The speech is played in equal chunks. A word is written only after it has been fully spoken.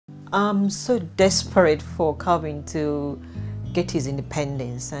I'm so desperate for Calvin to get his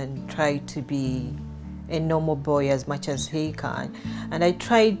independence and try to be a normal boy as much as he can. And I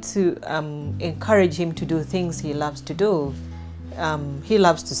try to encourage him to do things he loves to do. He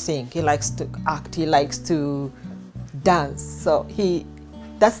loves to sing, he likes to act, he likes to dance. So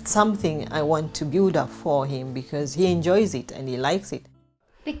that's something I want to build up for him because he enjoys it and he likes it.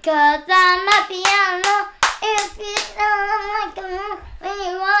 Because I'm a piano, if you don't like the move, when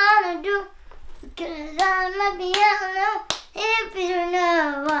you wanna do. Because I'm a piano, if you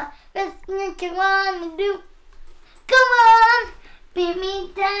know what you wanna do. Come on, beat me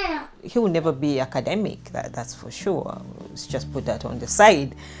down. He will never be academic, that's for sure. Let's just put that on the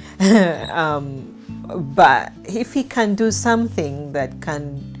side. But if he can do something that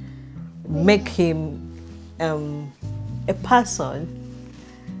can make him a person,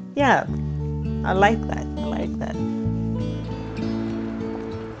 yeah, I like that. I like that.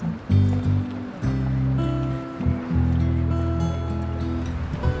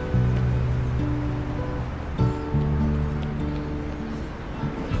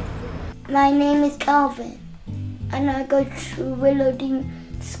 My name is Calvin, and I go to Willowdene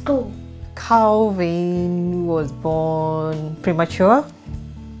School. Calvin was born premature.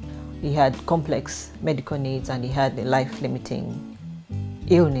 He had complex medical needs and he had a life-limiting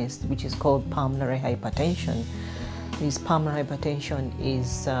illness which is called pulmonary hypertension. This pulmonary hypertension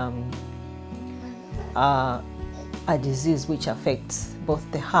is a disease which affects both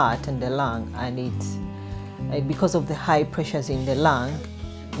the heart and the lung, and it because of the high pressures in the lung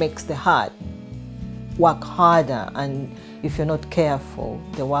makes the heart work harder, and if you're not careful,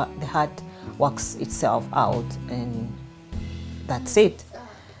 the heart works itself out, and that's it.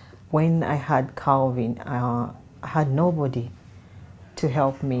 When I had Calvin, I had nobody to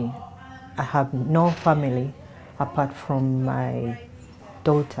help me. I have no family apart from my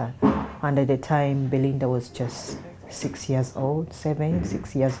daughter, and at the time Belinda was just 6 years old,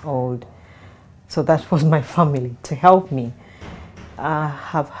 6 years old. So that was my family to help me. I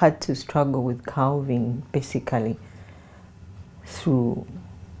have had to struggle with Calvin basically through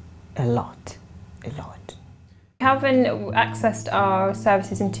a lot. Calvin accessed our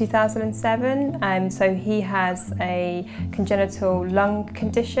services in 2007, so he has a congenital lung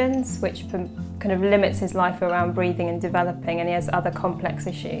conditions which kind of limits his life around breathing and developing, and he has other complex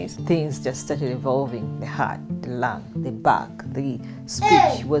issues. Things just started evolving. The heart, the lung, the back, the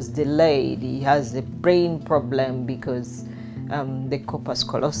speech was delayed. He has a brain problem because the corpus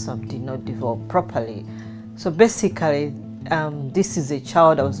callosum did not develop properly. So basically, this is a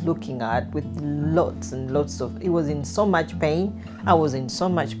child I was looking at with lots and lots of, he was in so much pain, I was in so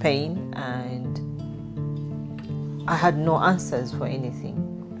much pain, and I had no answers for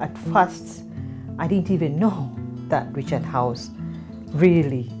anything. At first, I didn't even know that Richard House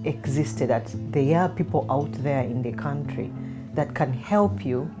really existed, that there are people out there in the country that can help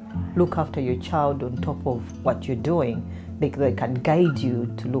you look after your child on top of what you're doing. They can guide you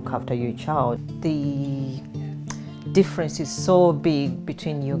to look after your child. The difference is so big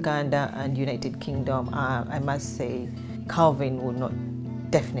between Uganda and United Kingdom. I must say Calvin would not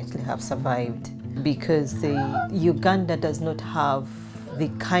definitely have survived because Uganda does not have the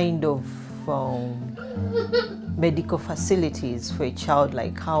kind of medical facilities for a child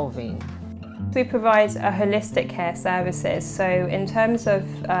like Calvin. We provide a holistic care services, so in terms of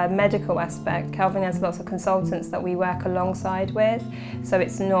medical aspect, Calvin has lots of consultants that we work alongside with, so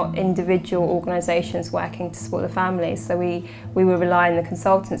it's not individual organisations working to support the families, so we will rely on the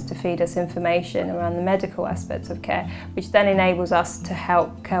consultants to feed us information around the medical aspects of care, which then enables us to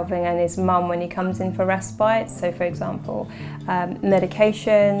help Calvin and his mum when he comes in for respite, so for example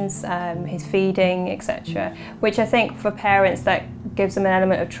medications, his feeding, etc., which I think for parents that gives them an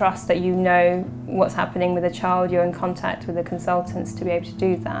element of trust that you know what's happening with the child, you're in contact with the consultants to be able to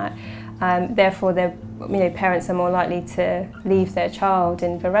do that. Therefore, parents are more likely to leave their child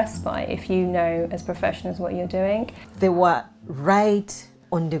in for respite if you know as professionals what you're doing. They were right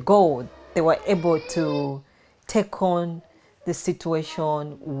on the go. They were able to take on the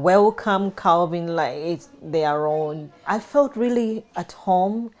situation, welcome Calvin like it's their own. I felt really at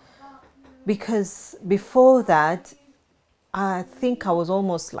home because before that, I think I was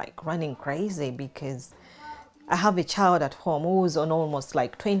almost like running crazy because I have a child at home who's on almost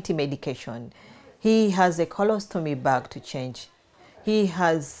like 20 medication. He has a colostomy bag to change. He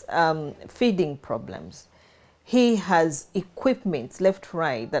has feeding problems. He has equipment left,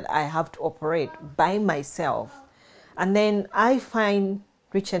 right that I have to operate by myself. And then I find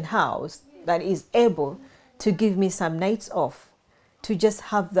Richard House that is able to give me some nights off, to just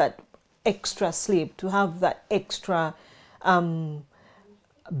have that extra sleep, to have that extra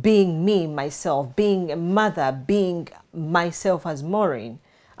being me, myself, being a mother, being myself as Maureen.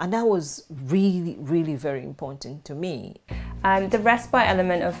 And that was really, really very important to me. The respite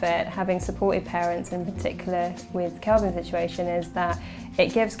element of it, having supported parents in particular with Kelvin's situation, is that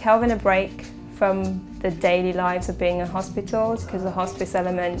it gives Kelvin a break from the daily lives of being in hospitals, because the hospice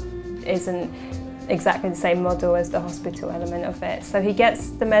element isn't exactly the same model as the hospital element of it. So he gets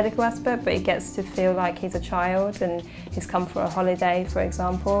the medical aspect, but he gets to feel like he's a child and he's come for a holiday, for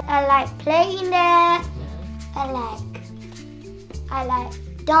example. I like playing there. I like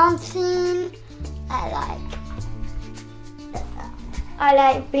dancing. I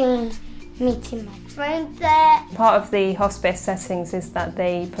like meeting my friends there. Part of the hospice settings is that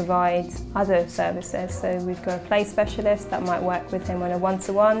they provide other services. So we've got a play specialist that might work with him on a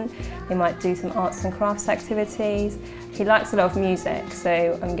one-to-one. They might do some arts and crafts activities. He likes a lot of music,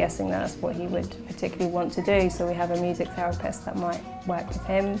 so I'm guessing that's what he would particularly want to do. So we have a music therapist that might work with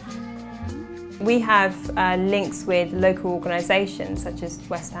him. We have links with local organisations such as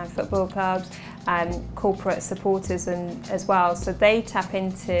West Ham football clubs and corporate supporters as well. So they tap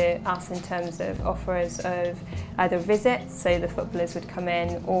into us in terms of offers of either visits, so the footballers would come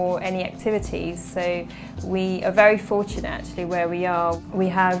in, or any activities. So we are very fortunate actually where we are. We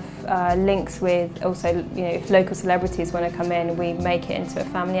have links with also, if local celebrities want to come in, we make it into a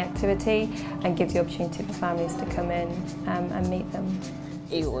family activity and give the opportunity for families to come in and meet them.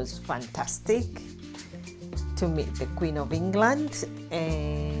 It was fantastic to meet the Queen of England,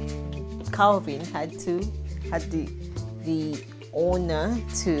 and Calvin had the honor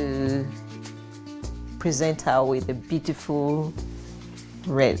to present her with the beautiful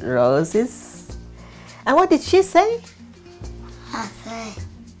red roses. And what did she say?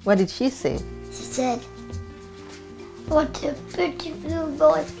 What did she say? She said, "What a beautiful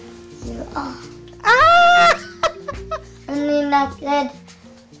boy you are." Ah! And then I said,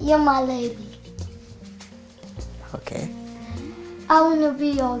 "You're my lady. Okay. I want to be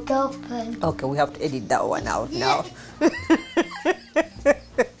your girlfriend." Okay, we have to edit that one out now.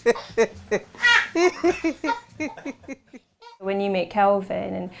 When you meet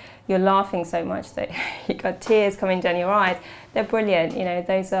Kelvin and you're laughing so much that you've got tears coming down your eyes, they're brilliant.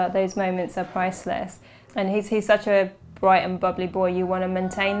 Those moments are priceless. And he's such a bright and bubbly boy. You want to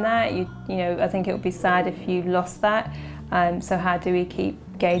maintain that. I think it would be sad if you lost that. So how do we keep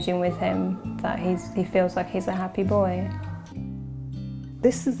gauging with him that he feels like he's a happy boy?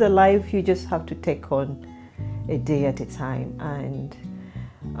 This is a life you just have to take on a day at a time. And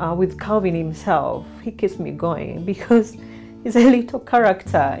with Calvin himself, he keeps me going because he's a little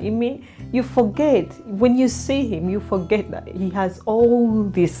character. You forget, when you see him, you forget that he has all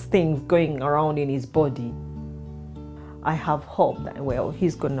these things going around in his body. I have hope that,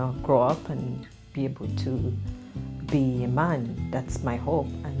 he's gonna grow up and be able to be a man. That's my hope,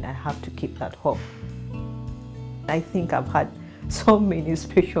 and I have to keep that hope. I think I've had so many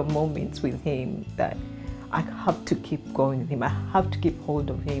special moments with him that I have to keep going with him. I have to keep hold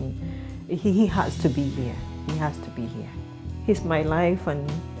of him. He has to be here. He has to be here. He's my life,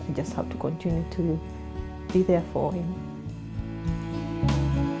 and I just have to continue to be there for him.